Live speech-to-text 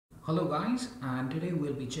Hello guys, and today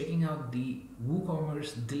we'll be checking out the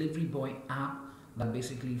WooCommerce Delivery Boy app that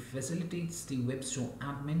basically facilitates the web store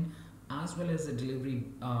admin as well as the delivery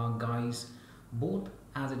guys, both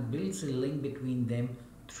as it builds a link between them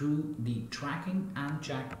through the tracking and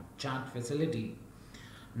chat facility.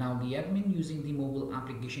 Now the admin using the mobile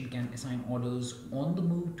application can assign orders on the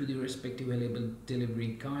move to the respective available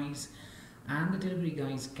delivery guys, and the delivery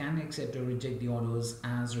guys can accept or reject the orders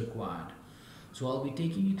as required. So I'll be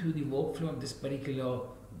taking you through the workflow of this particular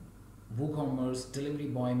WooCommerce Delivery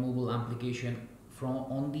Boy mobile application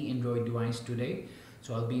on the Android device today.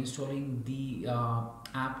 So I'll be installing the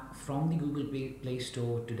app from the Google Play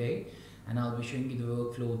Store today, and I'll be showing you the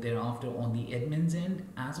workflow thereafter on the admin's end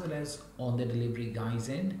as well as on the delivery guy's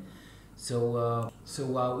end. So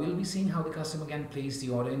we'll be seeing how the customer can place the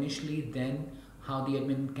order initially, then how the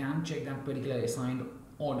admin can check that particular assigned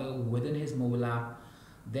order within his mobile app,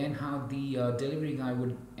 then how the delivery guy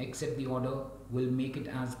would accept the order, will make it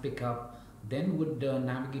as pickup, then would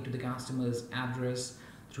navigate to the customer's address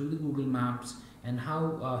through the Google Maps, and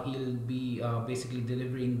how he'll be basically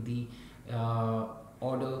delivering the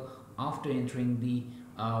order after entering the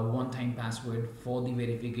one-time password for the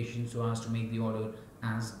verification so as to make the order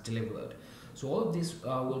as delivered. So all of this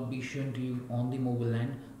will be shown to you on the mobile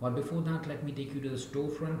end, but before that let me take you to the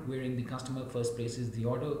storefront wherein the customer first places the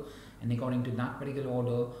order, and according to that particular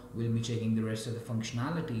order we'll be checking the rest of the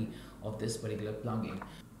functionality of this particular plugin.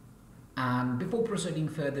 And before proceeding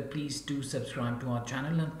further, please do subscribe to our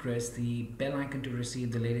channel and press the bell icon to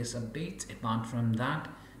receive the latest updates. Apart from that,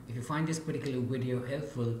 if you find this particular video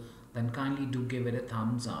helpful, then kindly do give it a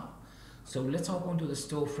thumbs up. So let's hop onto the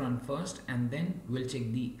storefront first, and then we'll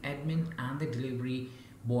check the admin and the delivery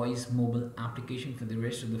boy's mobile application for the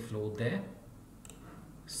rest of the flow there.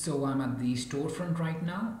 So I'm at the storefront right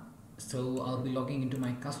now. So I'll be logging into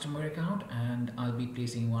my customer account and I'll be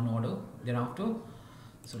placing one order thereafter.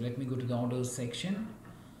 So let me go to the orders section.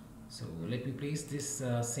 So let me place this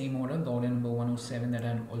same order, the order number 107 that I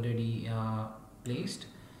had already placed.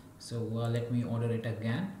 So let me order it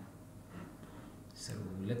again. So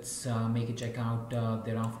let's make a checkout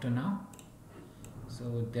thereafter now.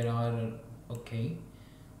 So there are okay.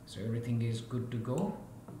 So everything is good to go,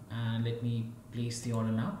 and let me place the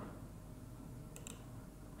order now.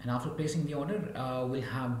 And after placing the order, we'll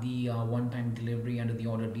have the one-time delivery under the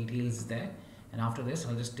order details there. And after this,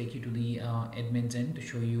 I'll just take you to the admin's end to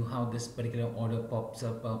show you how this particular order pops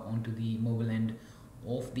up onto the mobile end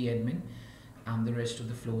of the admin and the rest of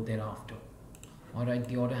the flow thereafter. Alright,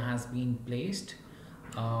 the order has been placed.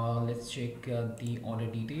 Let's check the order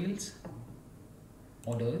details.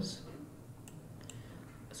 Orders.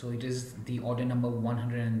 So it is the order number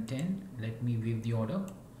 110. Let me view the order.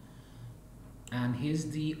 And here's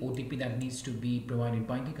the OTP that needs to be provided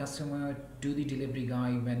by the customer to the delivery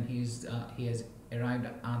guy when he has arrived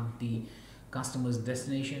at the customer's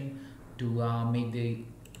destination to make the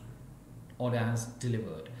order as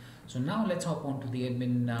delivered. So now let's hop on to the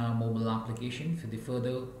admin mobile application for the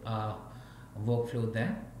further workflow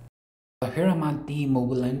there. Here I'm at the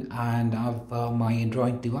mobile end, and I've my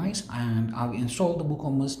Android device, and I've installed the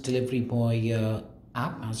WooCommerce Delivery Boy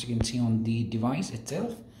app, as you can see on the device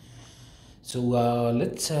itself. So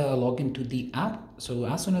let's log into the app. So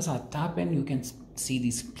as soon as I tap in, you can see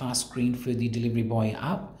the splash screen for the Delivery Boy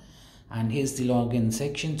app, and here's the login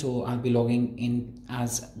section. So I'll be logging in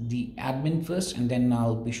as the admin first, and then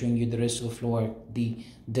I'll be showing you the rest of the flow at the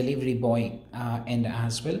Delivery Boy end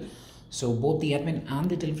as well. So both the admin and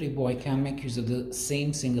the delivery boy can make use of the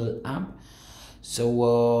same single app.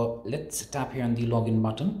 So let's tap here on the login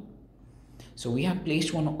button. So we have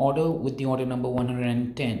placed one order with the order number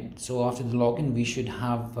 110. So after the login, we should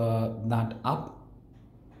have that up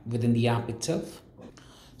within the app itself.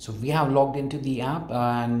 So we have logged into the app,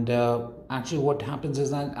 and actually what happens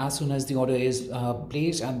is that as soon as the order is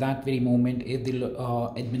placed, at that very moment, if the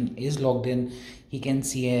admin is logged in, he can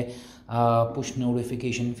see a push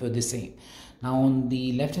notification for the same. Now on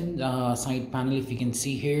the left hand side panel, if you can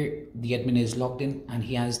see here, the admin is logged in and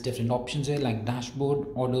he has different options here like dashboard,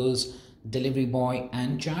 orders, delivery boy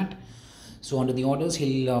and chat. So under the orders,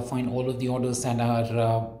 he'll find all of the orders that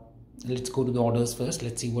are let's go to the orders first.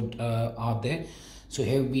 Let's see what are there. So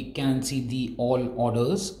here we can see the all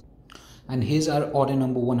orders, and here's our order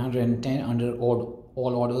number 110 under all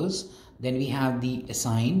orders. Then we have the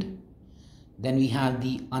assigned, then we have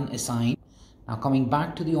the unassigned. Now coming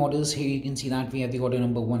back to the orders, here you can see that we have the order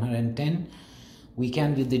number 110. We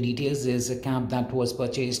can view the details. There's a cap that was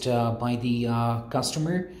purchased by the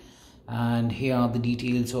customer, and here are the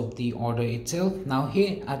details of the order itself. Now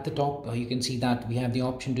here at the top you can see that we have the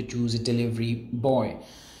option to choose a delivery boy.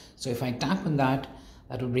 So if I tap on that,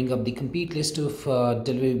 That will bring up the complete list of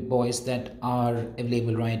delivery boys that are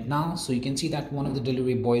available right now. So you can see that one of the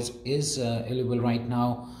delivery boys is available right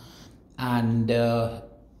now, and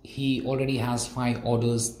he already has 5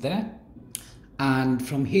 orders there. And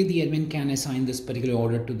from here the admin can assign this particular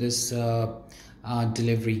order to this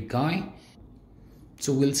delivery guy.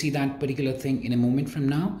 So we'll see that particular thing in a moment from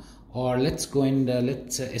now, or let's go and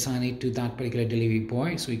let's assign it to that particular delivery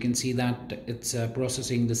boy. So you can see that it's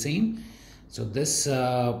processing the same. So this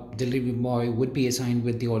delivery boy would be assigned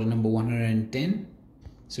with the order number 110.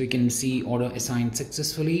 So you can see order assigned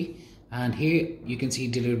successfully, and here you can see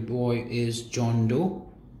delivery boy is John Doe.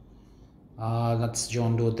 That's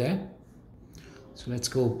John Doe there. So let's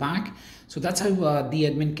go back. So that's how the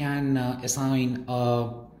admin can assign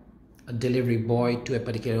a delivery boy to a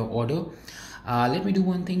particular order. Let me do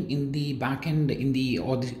one thing in the backend, in the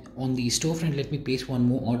order on the storefront. Let me place one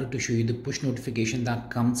more order to show you the push notification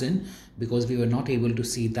that comes in, because we were not able to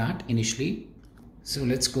see that initially. So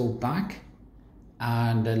let's go back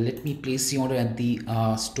and let me place the order at the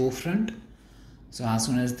storefront. So as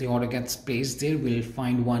soon as the order gets placed there, we'll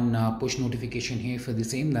find one push notification here for the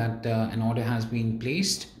same, that an order has been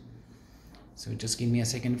placed. So just give me a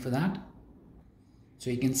second for that. So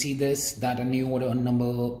you can see this, that a new order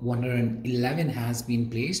number 111 has been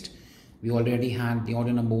placed. We already had the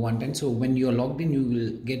order number 110. So when you are logged in, you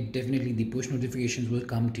will get definitely the push notifications will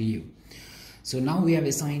come to you. So now we have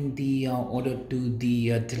assigned the order to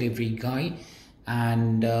the delivery guy,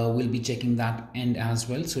 and we'll be checking that end as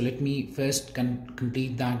well. So let me first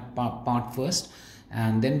complete that part first,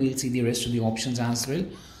 and then we'll see the rest of the options as well.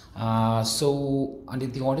 So under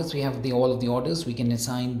the orders, we have all of the orders. We can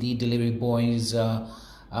assign the delivery boys to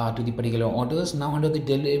the particular orders. Now under the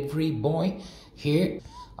delivery boy here,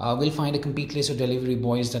 we'll find a complete list of delivery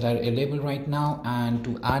boys that are available right now, and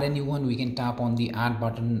to add anyone, we can tap on the add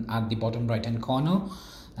button at the bottom right hand corner,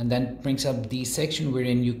 and then brings up the section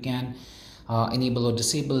wherein you can enable or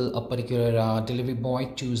disable a particular delivery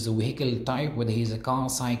boy. Choose the vehicle type, whether he's a car,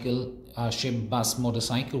 cycle, ship, bus,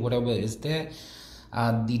 motorcycle, whatever is there.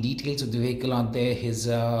 The details of the vehicle are there, his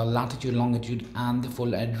latitude, longitude, and the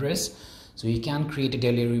full address. So you can create a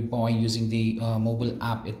delivery boy using the mobile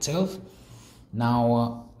app itself.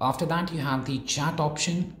 Now after that, you have the chat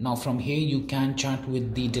option. Now from here you can chat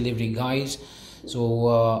with the delivery guys.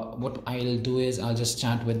 So what I'll do is I'll just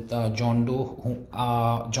chat with John Doe,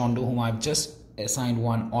 whom I've just assigned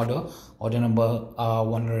one order number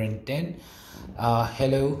 110.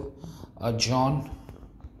 Hello John,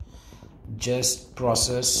 just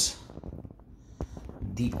process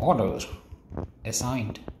the order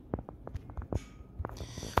assigned.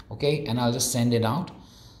 Okay, and I'll just send it out.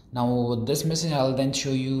 Now this message I'll then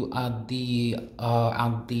show you at the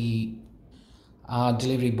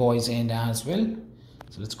delivery boy's end as well.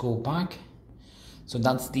 So let's go back. So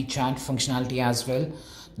that's the chat functionality as well.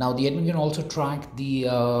 Now the admin can also track the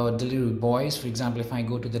delivery boys. For example, if I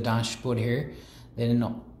go to the dashboard here,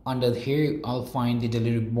 then under here I'll find the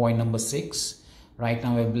delivery boy number 6 right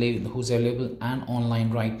now, I believe, who's available and online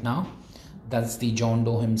right now. That's the John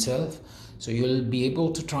Doe himself. So you'll be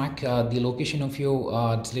able to track the location of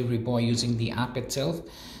your delivery boy using the app itself,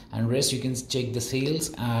 and rest you can check the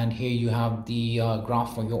sales, and here you have the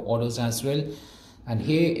graph for your orders as well, and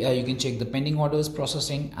here you can check the pending orders,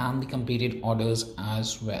 processing, and the completed orders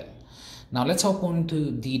as well. Now let's hop on to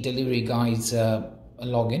the delivery guy's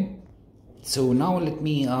login. So now let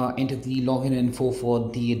me enter the login info for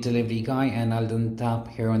the delivery guy, and I'll then tap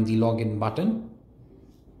here on the login button.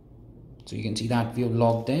 So you can see that we have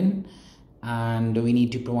logged in, and we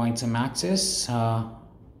need to provide some access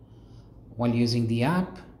while using the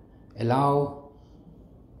app. Allow.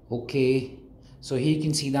 Okay, so here you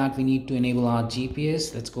can see that we need to enable our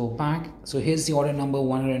GPS. Let's go back. So here's the order number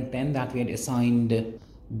 110 that we had assigned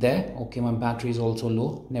there. Okay, my battery is also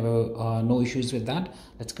low, never no issues with that.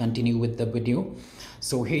 Let's continue with the video.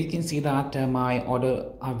 So here you can see that my order,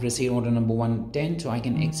 I've received order number 110, so I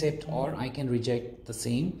can accept or I can reject the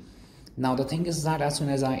same. Now the thing is that as soon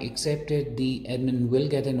as I accept it, the admin will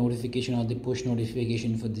get a notification or the push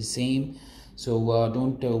notification for the same. So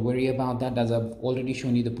don't worry about that, as I've already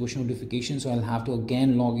shown you the push notification. So I'll have to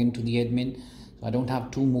again log into the admin. So I don't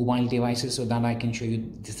have two mobile devices so that I can show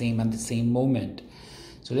you the same at the same moment.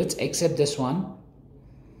 So let's accept this one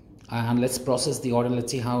and let's process the order.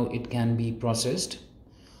 Let's see how it can be processed.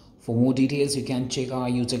 For more details, you can check our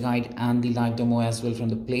user guide and the live demo as well from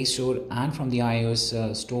the Play Store and from the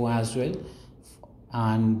iOS store as well.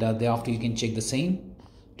 And thereafter you can check the same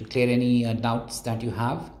to clear any doubts that you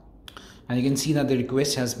have. And you can see that the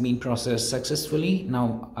request has been processed successfully.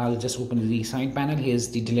 Now I'll just open the side panel. Here's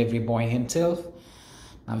the delivery boy himself.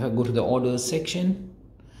 Now if I go to the orders section,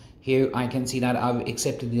 Here I can see that I've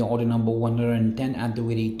accepted the order number 110 at the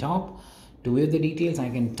very top. To view the details, I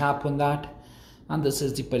can tap on that, and this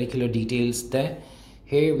is the particular details there.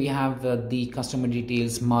 Here we have the customer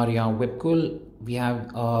details, Maria Webkul. We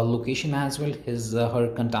have location as well,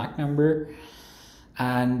 her contact number,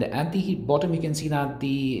 and at the bottom you can see that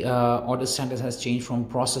the order status has changed from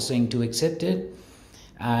processing to accepted,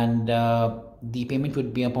 and the payment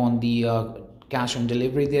would be upon the cash on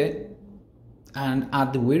delivery there. And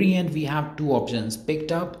at the very end we have two options,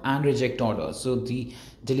 picked up and reject order, so the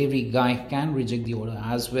delivery guy can reject the order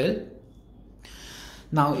as well.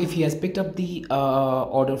 Now if he has picked up the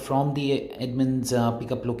order from the admin's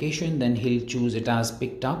pickup location, then he'll choose it as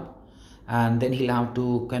picked up, and then he'll have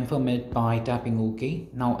to confirm it by tapping OK.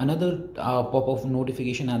 Now another pop-up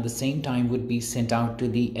notification at the same time would be sent out to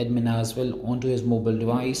the admin as well onto his mobile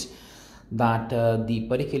device that the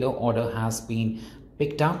particular order has been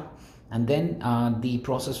picked up, and then the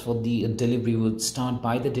process for the delivery would start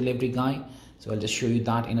by the delivery guy. So I'll just show you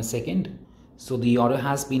that in a second. So the order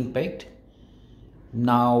has been picked.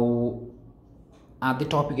 Now at the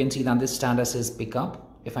top you can see that this status is pick up.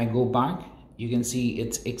 If I go back, you can see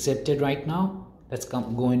it's accepted right now. Let's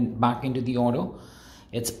going back into the order.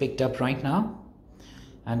 It's picked up right now,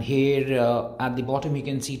 and here at the bottom you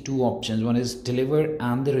can see two options. One is deliver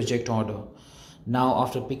and the reject order. Now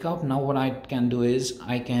after pickup, now what I can do is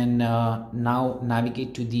I can now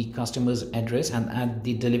navigate to the customer's address, and at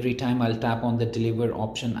the delivery time I'll tap on the deliver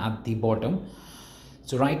option at the bottom.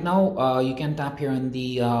 So right now you can tap here on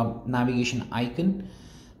the navigation icon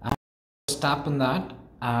and just tap on that,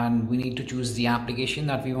 and we need to choose the application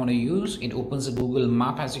that we want to use. It opens a Google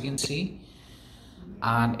map as you can see,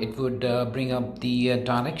 and it would bring up the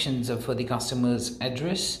directions for the customer's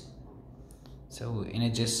address. So in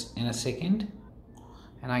a second,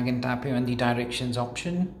 and I can tap here on the directions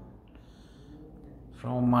option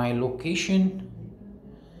from my location,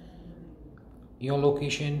 your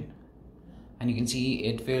location, and you can see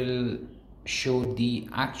it will show the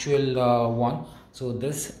actual one. So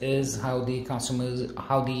this is how the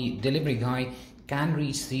delivery guy can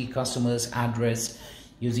reach the customer's address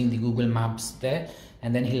using the Google Maps there,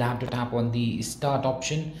 and then he'll have to tap on the start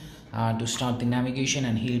option to start the navigation,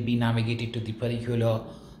 and he'll be navigated to the particular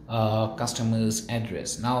customer's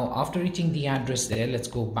address. Now after reaching the address there, let's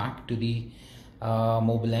go back to the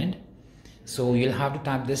mobile end. So you'll have to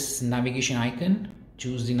tap this navigation icon,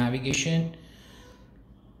 choose the navigation,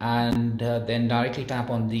 and then directly tap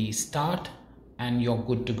on the start, and you're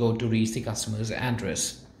good to go to reach the customer's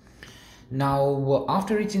address. Now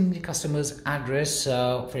after reaching the customer's address,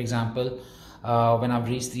 for example, when I've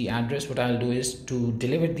reached the address, what I'll do is to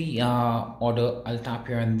deliver the order, I'll tap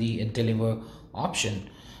here on the deliver option.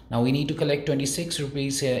 Now we need to collect 26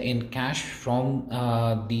 rupees in cash from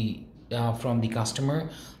the customer.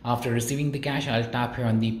 After receiving the cash, I'll tap here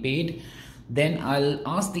on the paid. Then I'll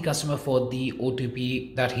ask the customer for the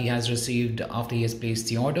OTP that he has received after he has placed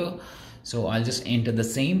the order. So I'll just enter the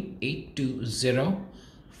same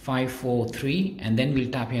 820543, and then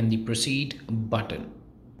we'll tap here on the proceed button.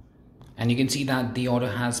 And you can see that the order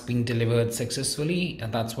has been delivered successfully,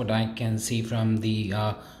 and that's what I can see from the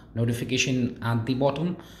notification at the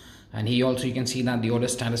bottom. And here also you can see that the order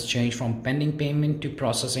status changed from pending payment to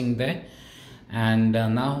processing there. And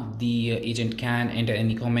now the agent can enter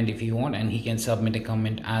any comment if you want, and he can submit a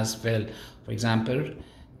comment as well. For example,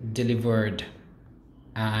 delivered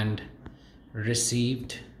and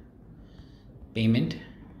received payment,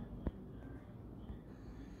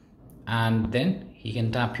 and then he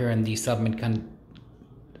can tap here on the submit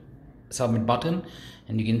button,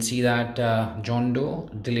 and you can see that John Doe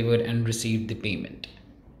delivered and received the payment.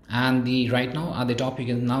 And right now at the top you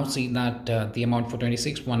can now see that the amount for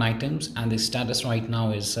 26 items, and the status right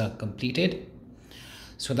now is completed.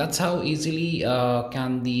 So that's how easily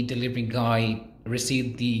can the delivery guy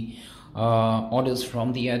receive the orders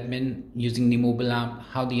from the admin using the mobile app,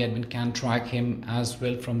 how the admin can track him as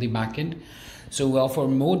well from the backend. So for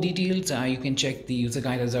more details you can check the user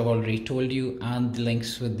guide as I've already told you, and the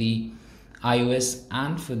links for the iOS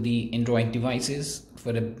and for the Android devices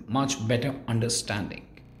for a much better understanding.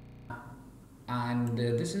 And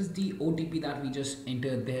this is the OTP that we just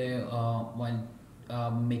entered there while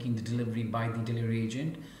making the delivery by the delivery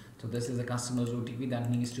agent. So this is the customer's OTP that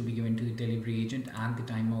needs to be given to the delivery agent at the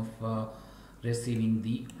time of receiving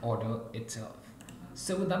the order itself.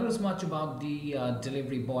 So that was much about the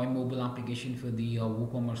Delivery Boy mobile application for the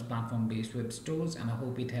WooCommerce platform based web stores, and I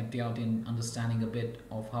hope it helped you out in understanding a bit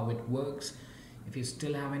of how it works. If you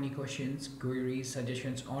still have any questions, queries,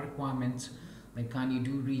 suggestions or requirements, then kindly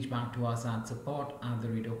do reach back to us at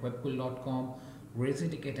support@webkul.com, raise a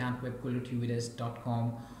ticket at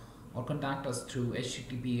webkul.com, or contact us through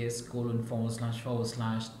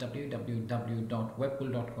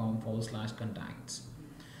https://www.webkul.com/contacts.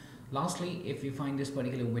 Lastly, if you find this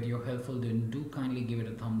particular video helpful, then do kindly give it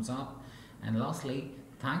a thumbs up. And lastly,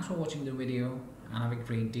 thanks for watching the video and have a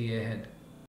great day ahead.